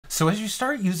So as you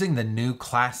start using the new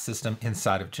class system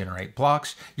inside of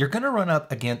GenerateBlocks, you're going to run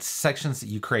up against sections that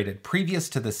you created previous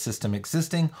to the system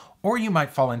existing, or you might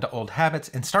fall into old habits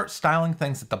and start styling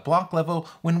things at the block level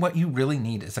when what you really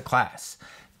need is a class.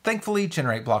 Thankfully,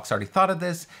 GenerateBlocks already thought of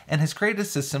this and has created a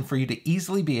system for you to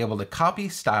easily be able to copy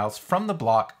styles from the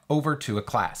block over to a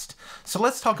class. So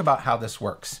let's talk about how this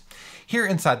works. Here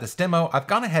inside this demo, I've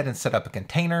gone ahead and set up a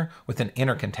container with an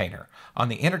inner container. On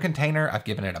the inner container, I've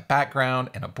given it a background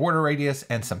and a border radius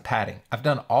and some padding. I've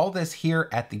done all this here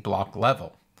at the block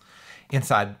level.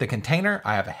 Inside the container,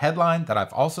 I have a headline that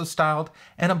I've also styled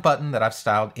and a button that I've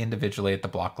styled individually at the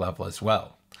block level as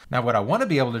well. Now what I want to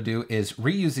be able to do is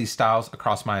reuse these styles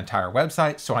across my entire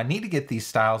website, so I need to get these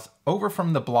styles over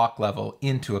from the block level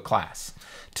into a class.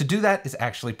 To do that is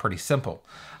actually pretty simple.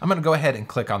 I'm going to go ahead and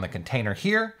click on the container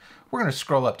here. We're going to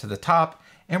scroll up to the top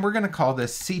and we're going to call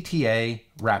this CTA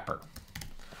Wrapper.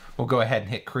 We'll go ahead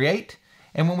and hit create.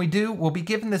 And when we do, we'll be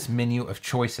given this menu of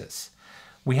choices.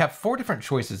 We have 4 different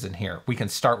choices in here. We can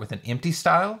start with an empty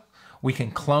style. We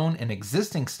can clone an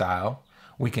existing style.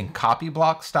 We can copy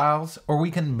block styles, or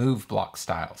we can move block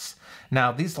styles.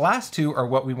 Now, these last 2 are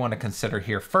what we want to consider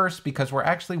here first because we're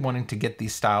actually wanting to get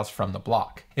these styles from the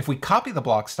block. If we copy the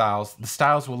block styles, the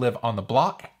styles will live on the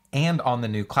block and on the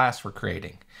new class we're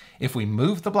creating. If we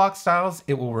move the block styles,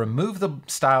 it will remove the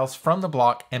styles from the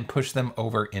block and push them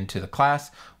over into the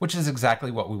class, which is exactly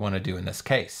what we want to do in this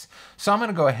case. So I'm going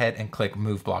to go ahead and click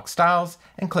Move Block Styles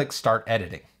and click Start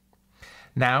Editing.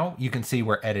 Now you can see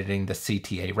we're editing the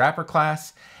CTA Wrapper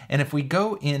class. And if we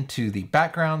go into the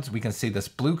backgrounds, we can see this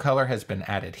blue color has been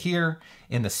added here.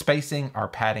 In the spacing, our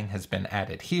padding has been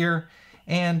added here.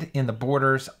 And in the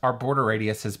borders, our border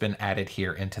radius has been added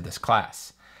here into this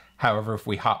class. However, if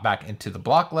we hop back into the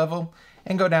block level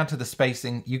and go down to the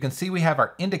spacing, you can see we have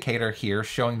our indicator here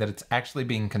showing that it's actually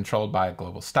being controlled by a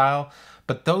global style,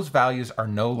 but those values are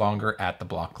no longer at the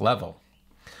block level.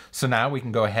 So now we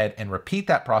can go ahead and repeat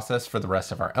that process for the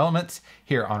rest of our elements.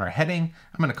 Here on our heading,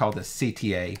 I'm going to call this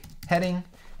CTA heading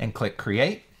and click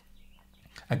create.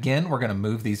 Again, we're going to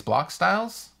move these block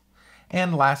styles.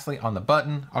 And lastly, on the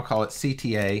button, I'll call it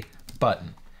CTA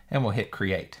button and we'll hit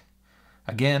create.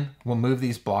 Again, we'll move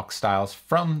these block styles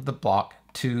from the block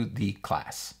to the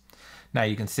class. Now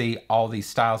you can see all these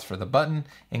styles for the button,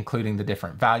 including the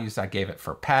different values I gave it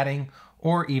for padding,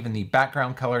 or even the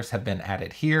background colors have been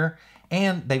added here,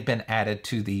 and they've been added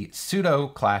to the pseudo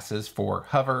classes for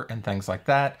hover and things like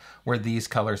that, where these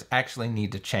colors actually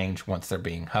need to change once they're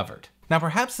being hovered. Now,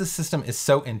 perhaps this system is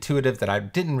so intuitive that I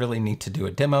didn't really need to do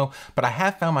a demo, but I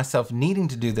have found myself needing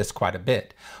to do this quite a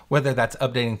bit, whether that's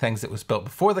updating things that was built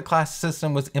before the class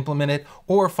system was implemented,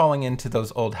 or falling into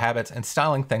those old habits and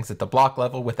styling things at the block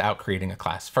level without creating a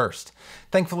class first.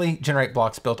 Thankfully,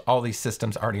 GenerateBlocks built all these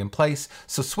systems already in place,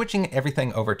 so switching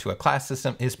everything over to a class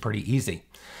system is pretty easy.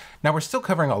 Now, we're still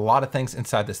covering a lot of things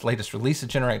inside this latest release of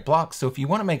GenerateBlocks, so if you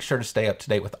want to make sure to stay up to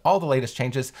date with all the latest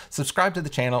changes, subscribe to the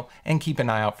channel and keep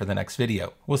an eye out for the next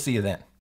video. We'll see you then.